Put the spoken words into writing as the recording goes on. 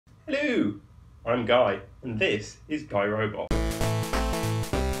Hello, I'm Guy, and this is Guy Robot.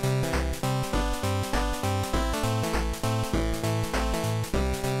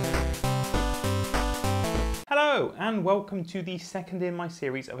 Hello, and welcome to the second in my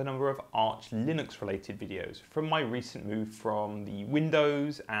series of a number of Arch Linux related videos from my recent move from the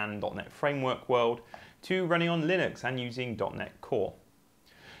Windows and .NET Framework world to running on Linux and using .NET Core.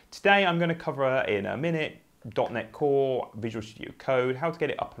 Today I'm going to cover in a minute .NET Core, Visual Studio Code, how to get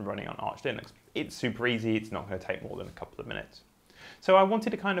it up and running on Arch Linux. It's super easy, it's not going to take more than a couple of minutes. So I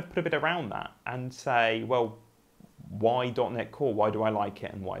wanted to kind of put a bit around that and say, well, why .NET Core? Why do I like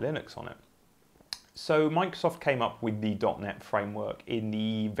it and why Linux on it? So Microsoft came up with the .NET framework in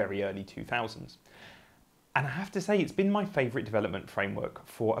the very early 2000s. And I have to say it's been my favorite development framework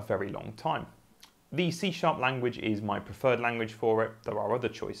for a very long time. The C# language is my preferred language for it. There are other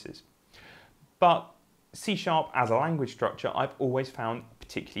choices. But C# as a language structure I've always found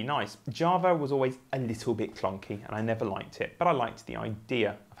particularly nice. Java was always a little bit clunky and I never liked it, but I liked the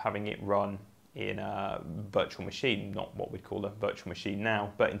idea of having it run in a virtual machine, not what we'd call a virtual machine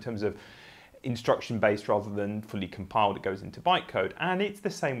now, but in terms of instruction based rather than fully compiled, it goes into bytecode, and it's the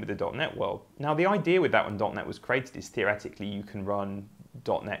same with the .NET world. Now the idea with that when .NET was created is theoretically you can run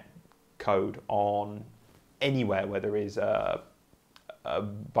 .NET code on anywhere where there is a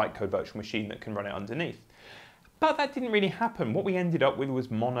bytecode virtual machine that can run it underneath. But that didn't really happen. What we ended up with was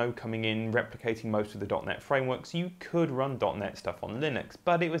Mono coming in, replicating most of the .NET framework, so you could run .NET stuff on Linux,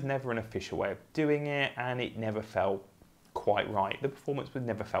 but it was never an official way of doing it, and it never felt quite right. The performance was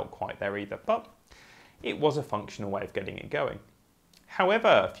never felt quite there either, but it was a functional way of getting it going.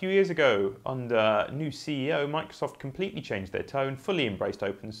 However, a few years ago, under new CEO, Microsoft completely changed their tone, fully embraced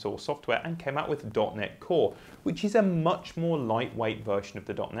open source software, and came out with .NET Core, which is a much more lightweight version of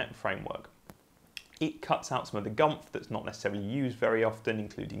the .NET framework. It cuts out some of the gumph that's not necessarily used very often,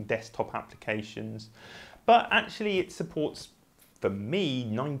 including desktop applications, but actually it supports, for me,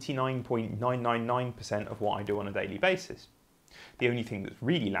 99.999% of what I do on a daily basis. The only thing that's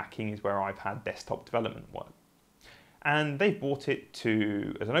really lacking is where I've had desktop development work. And they've brought it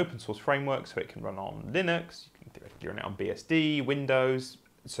to as an open source framework so it can run on Linux, you can theoretically run it on BSD, Windows,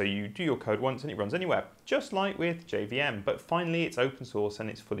 so you do your code once and it runs anywhere, just like with JVM, but finally it's open source and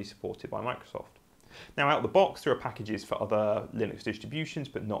it's fully supported by Microsoft. Now out of the box there are packages for other Linux distributions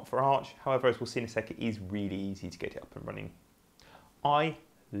but not for Arch, however as we'll see in a sec it is really easy to get it up and running. I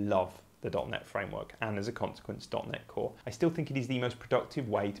love the .NET framework and as a consequence .NET Core. I still think it is the most productive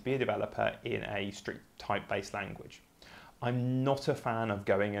way to be a developer in a strict type-based language. I'm not a fan of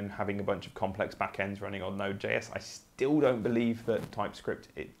going and having a bunch of complex backends running on Node.js. I still don't believe that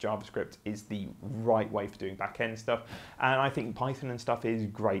JavaScript is the right way for doing backend stuff. And I think Python and stuff is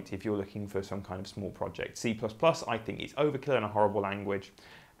great if you're looking for some kind of small project. C++, I think it's overkill and a horrible language.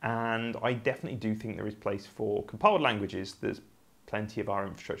 And I definitely do think there is place for compiled languages. There's plenty of our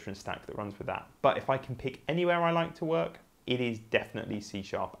infrastructure and stack that runs with that. But if I can pick anywhere I like to work, it is definitely C#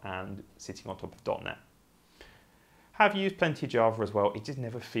 and sitting on top of .NET. I've used plenty of Java as well, it just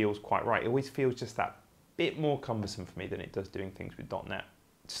never feels quite right. It always feels just that bit more cumbersome for me than it does doing things with .NET.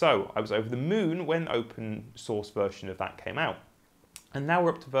 So I was over the moon when the open source version of that came out. And now we're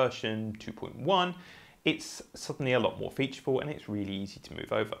up to version 2.1. It's suddenly a lot more featureful and it's really easy to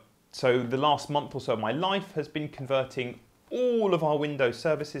move over. So the last month or so of my life has been converting all of our Windows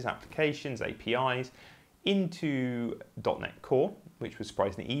services, applications, APIs into .NET Core, which was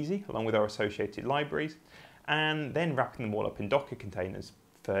surprisingly easy, along with our associated libraries, and then wrapping them all up in Docker containers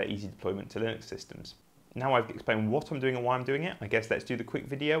for easy deployment to Linux systems. Now I've explained what I'm doing and why I'm doing it, I guess let's do the quick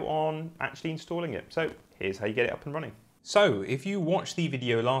video on actually installing it. So here's how you get it up and running. So if you watched the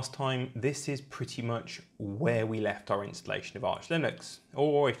video last time, this is pretty much where we left our installation of Arch Linux.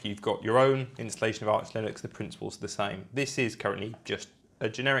 Or if you've got your own installation of Arch Linux, the principle's the same. This is currently just a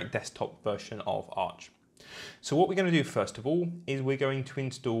generic desktop version of Arch. So what we're going to do first of all is we're going to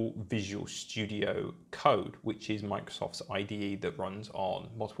install Visual Studio Code, which is Microsoft's IDE that runs on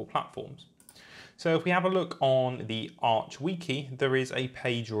multiple platforms. So if we have a look on the Arch wiki, there is a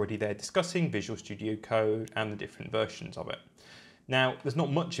page already there discussing Visual Studio Code and the different versions of it. Now, there's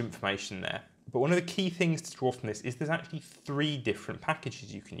not much information there, but one of the key things to draw from this is there's actually 3 different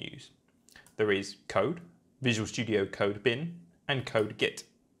packages you can use. There is Code, Visual Studio Code Bin, and Code Git.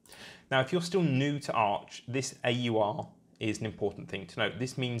 Now, if you're still new to Arch, this AUR is an important thing to note.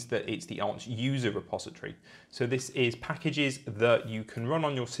 This means that it's the Arch user repository. So this is packages that you can run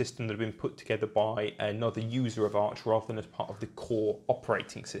on your system that have been put together by another user of Arch rather than as part of the core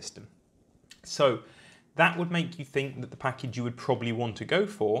operating system. So that would make you think that the package you would probably want to go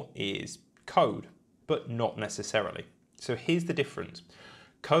for is code, but not necessarily. So here's the difference.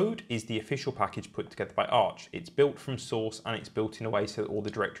 Code is the official package put together by Arch. It's built from source and it's built in a way so that all the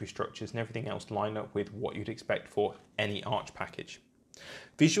directory structures and everything else line up with what you'd expect for any Arch package.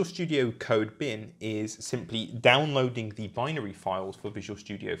 Visual Studio Code Bin is simply downloading the binary files for Visual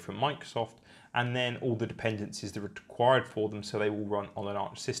Studio from Microsoft and then all the dependencies that are required for them so they will run on an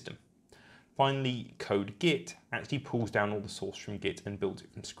Arch system. Finally, Code Git actually pulls down all the source from Git and builds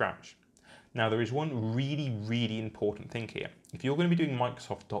it from scratch. Now there is one really important thing here. If you're going to be doing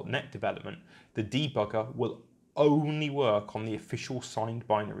Microsoft.NET development, the debugger will only work on the official signed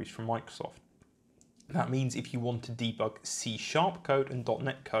binaries from Microsoft. That means if you want to debug C# code and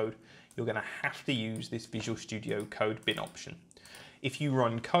 .NET code, you're going to have to use this Visual Studio Code Bin option. If you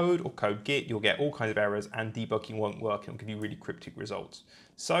run code or code git, you'll get all kinds of errors and debugging won't work and it'll give you really cryptic results.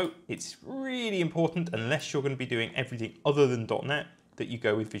 So it's really important, unless you're going to be doing everything other than .NET, that you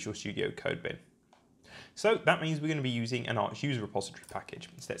go with Visual Studio Code Bin. So that means we're going to be using an Arch user repository package.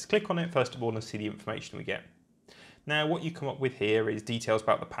 So let's click on it first of all and see the information we get. Now what you come up with here is details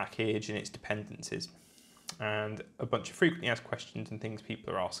about the package and its dependencies and a bunch of frequently asked questions and things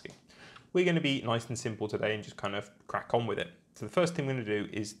people are asking. We're going to be nice and simple today and just kind of crack on with it. So the first thing we're going to do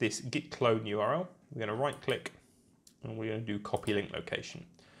is this Git Clone URL. We're going to right click and we're going to do copy link location.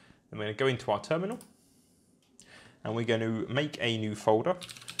 Then we're going to go into our terminal and we're going to make a new folder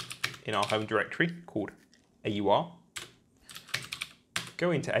in our home directory called AUR. Go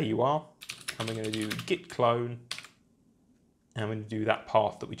into AUR and we're going to do git clone and we're going to do that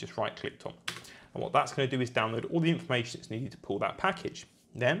path that we just right clicked on. And what that's going to do is download all the information that's needed to pull that package.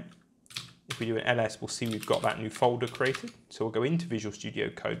 Then if we do an ls, we'll see we've got that new folder created. So we'll go into Visual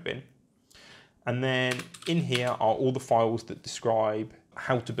Studio Code Bin. And then in here are all the files that describe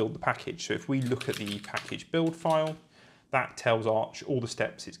how to build the package. So if we look at the package build file, that tells Arch all the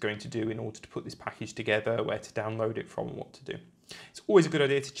steps it's going to do in order to put this package together, where to download it from, and what to do. It's always a good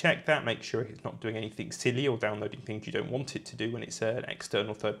idea to check that, make sure it's not doing anything silly or downloading things you don't want it to do when it's an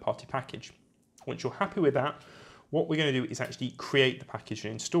external third-party package. Once you're happy with that, what we're going to do is actually create the package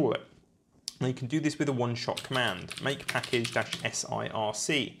and install it. Now you can do this with a one-shot command, make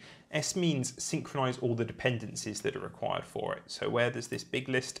package-sirc. S means synchronize all the dependencies that are required for it. So where there's this big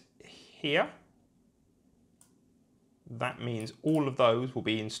list here, that means all of those will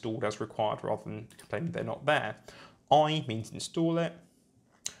be installed as required rather than complaining they're not there. I means install it.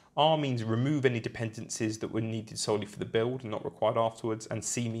 R means remove any dependencies that were needed solely for the build and not required afterwards. And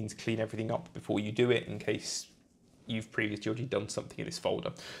C means clean everything up before you do it in case you've previously already done something in this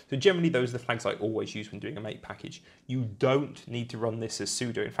folder. So generally those are the flags I always use when doing a make package. You don't need to run this as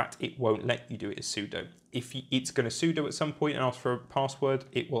sudo. In fact, it won't let you do it as sudo. If it's going to sudo at some point and ask for a password,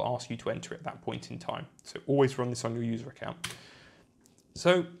 it will ask you to enter it at that point in time. So always run this on your user account.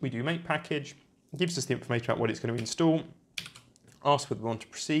 So we do make package, it gives us the information about what it's going to install, asks whether we want to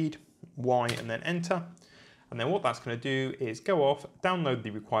proceed, Y, and then enter. And then what that's going to do is go off, download the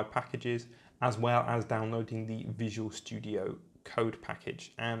required packages, as well as downloading the Visual Studio Code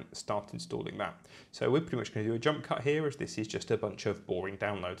package and start installing that. So we're pretty much going to do a jump cut here, as this is just a bunch of boring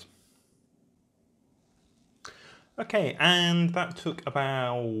downloads. Okay, and that took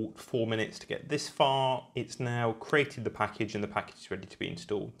about 4 minutes to get this far. It's now created the package and the package is ready to be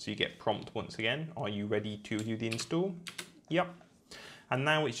installed. So you get prompt once again, are you ready to do the install? Yep. And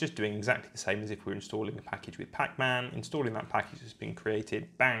now it's just doing exactly the same as if we were installing a package with Pacman. Installing that package has been created,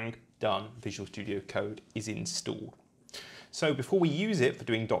 bang, done, Visual Studio Code is installed. So before we use it for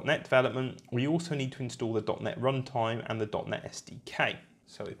doing .NET development, we also need to install the .NET Runtime and the .NET Sdk.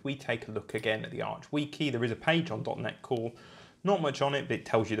 So if we take a look again at the Arch Wiki, there is a page on .NET Core, not much on it, but it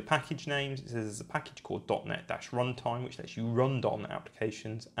tells you the package names. It says there's a package called .NET-Runtime, which lets you run .NET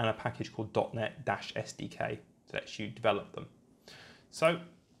applications, and a package called .NET-SDK, that lets you develop them. So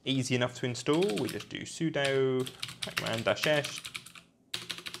easy enough to install. We just do sudo pacman-s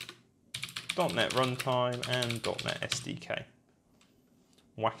 .NET Runtime and .NET Sdk.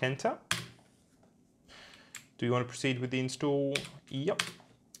 Whack enter. Do you want to proceed with the install? Yep.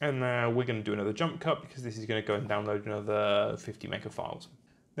 And now we're going to do another jump cut because this is going to go and download another 50 mega files.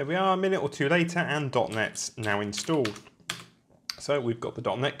 There we are, a minute or two later, and .NET's now installed. So we've got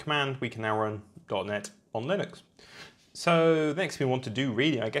the .NET command. We can now run .NET on Linux. So the next thing we want to do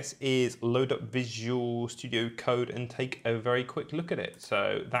really, I guess, is load up Visual Studio Code and take a very quick look at it.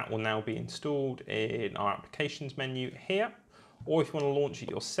 So that will now be installed in our applications menu here. Or if you want to launch it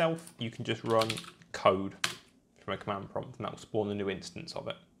yourself, you can just run code from a command prompt and that will spawn a new instance of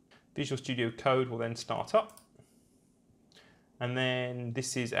it. Visual Studio Code will then start up. And then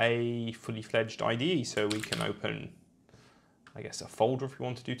this is a fully fledged IDE, so we can open, I guess, a folder if we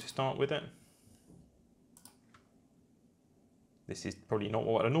want to do to start with it. This is probably not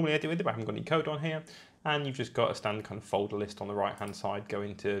what I normally do with it, but I haven't got any code on here. And you've just got a standard kind of folder list on the right-hand side. Go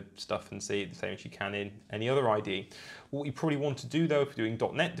into stuff and see it the same as you can in any other IDE. What you probably want to do though, if you're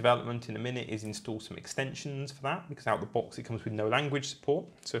doing .NET development in a minute, is install some extensions for that, because out of the box it comes with no language support.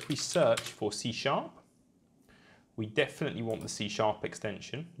 So if we search for C#, we definitely want the C#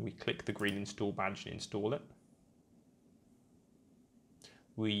 extension. We click the green install badge and install it.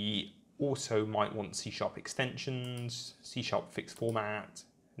 We also might want C# extensions, C# fixed format,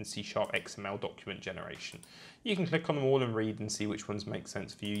 and C# XML document generation. You can click on them all and read and see which ones make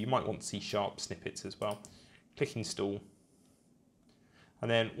sense for you. You might want C# snippets as well. Click install. And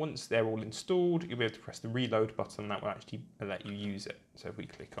then once they're all installed, you'll be able to press the reload button. That will actually let you use it. So if we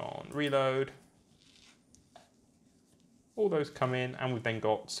click on reload, all those come in, and we've then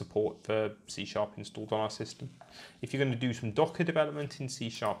got support for C# installed on our system. If you're going to do some Docker development in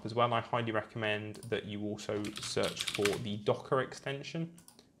C# as well, I highly recommend that you also search for the Docker extension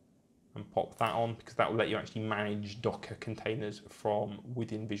and pop that on, because that will let you actually manage Docker containers from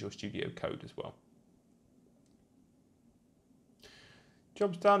within Visual Studio Code as well.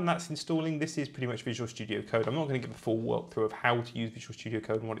 Job's done, that's installing. This is pretty much Visual Studio Code. I'm not going to give a full walkthrough of how to use Visual Studio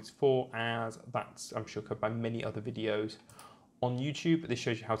Code and what it's for, as that's, I'm sure, covered by many other videos on YouTube, but this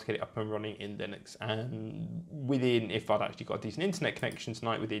shows you how to get it up and running in Linux. And within, if I'd actually got a decent internet connection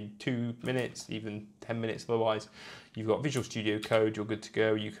tonight, within 2 minutes, even 10 minutes otherwise, you've got Visual Studio Code, you're good to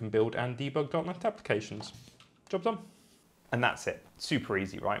go. You can build and debug .NET applications. Job done. And that's it. Super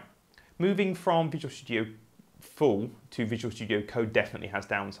easy, right? Moving from Visual Studio Full to Visual Studio Code definitely has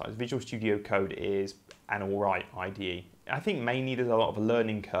downsides. Visual Studio Code is an alright IDE. I think mainly there's a lot of a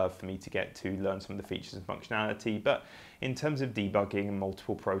learning curve for me to get to learn some of the features and functionality, but in terms of debugging and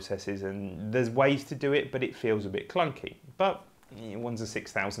multiple processes, and there's ways to do it, but it feels a bit clunky. But one's a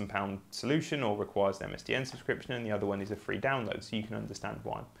 £6,000 solution or requires an MSDN subscription, and the other one is a free download, so you can understand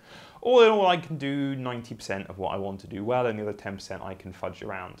why. All in all, I can do 90% of what I want to do well, and the other 10% I can fudge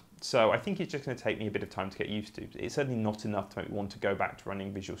around. So I think it's just going to take me a bit of time to get used to. It's certainly not enough to make me want to go back to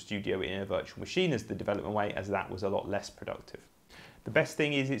running Visual Studio in a virtual machine as the development way, as that was a lot less productive. The best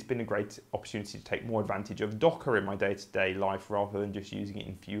thing is it's been a great opportunity to take more advantage of Docker in my day-to-day life rather than just using it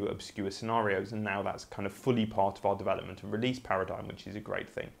in few obscure scenarios, and now that's kind of fully part of our development and release paradigm, which is a great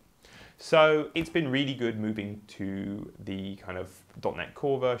thing. So it's been really good moving to the kind of .NET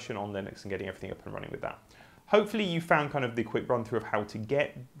Core version on Linux and getting everything up and running with that. Hopefully you found kind of the quick run through of how to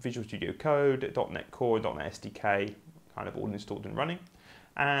get Visual Studio Code, .NET Core, .NET SDK kind of all installed and running.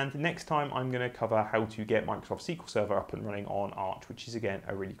 And next time I'm going to cover how to get Microsoft SQL Server up and running on Arch, which is again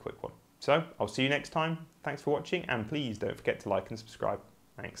a really quick one. So I'll see you next time. Thanks for watching, and please don't forget to like and subscribe.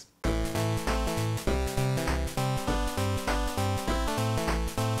 Thanks.